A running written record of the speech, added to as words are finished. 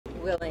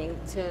willing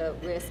to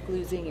risk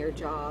losing your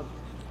job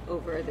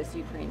over this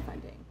Ukraine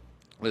funding?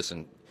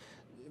 Listen,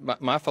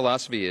 my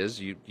philosophy is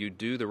you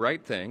do the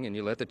right thing and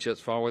you let the chips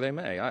fall where they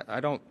may.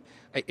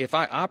 If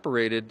I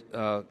operated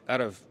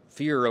out of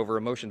fear over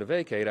a motion to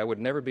vacate, I would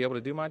never be able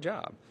to do my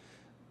job.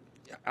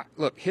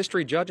 Look,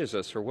 history judges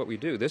us for what we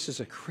do. This is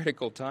a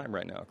critical time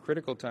right now, a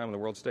critical time on the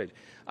world stage.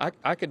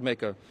 I could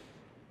make a,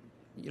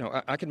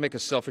 I could make a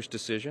selfish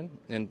decision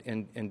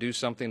and do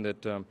something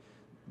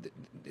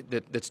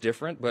that's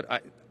different,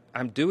 but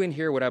I'm doing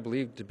here what I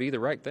believe to be the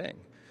right thing.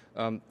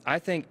 I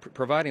think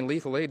providing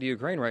lethal aid to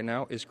Ukraine right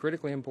now is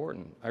critically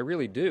important. I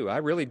really do. I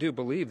really do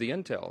believe the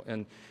intel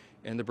and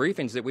the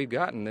briefings that we've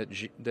gotten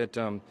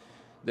that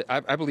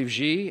I believe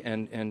Xi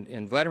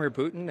and Vladimir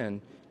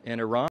Putin and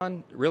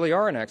Iran really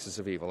are an axis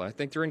of evil. I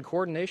think they're in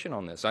coordination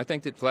on this. I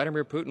think that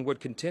Vladimir Putin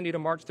would continue to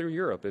march through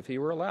Europe if he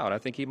were allowed. I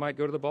think he might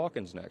go to the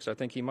Balkans next. I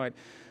think he might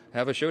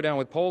have a showdown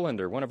with Poland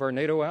or one of our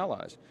NATO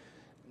allies.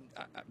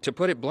 To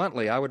put it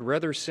bluntly, I would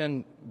rather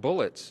send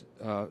bullets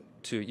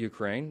to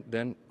Ukraine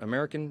than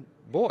American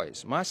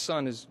boys. My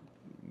son is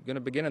going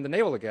to begin in the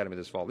Naval Academy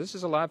this fall. This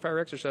is a live fire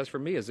exercise for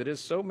me, as it is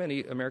so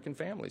many American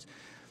families.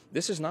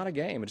 This is not a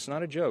game. It's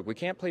not a joke. We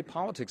can't play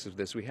politics of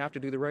this. We have to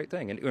do the right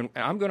thing. And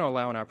I'm going to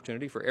allow an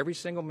opportunity for every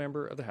single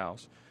member of the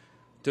House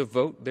to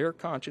vote their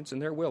conscience and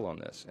their will on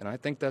this. And I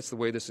think that's the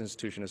way this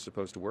institution is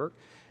supposed to work.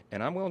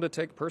 And I'm willing to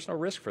take personal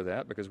risk for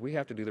that because we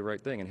have to do the right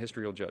thing, and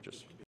history will judge us.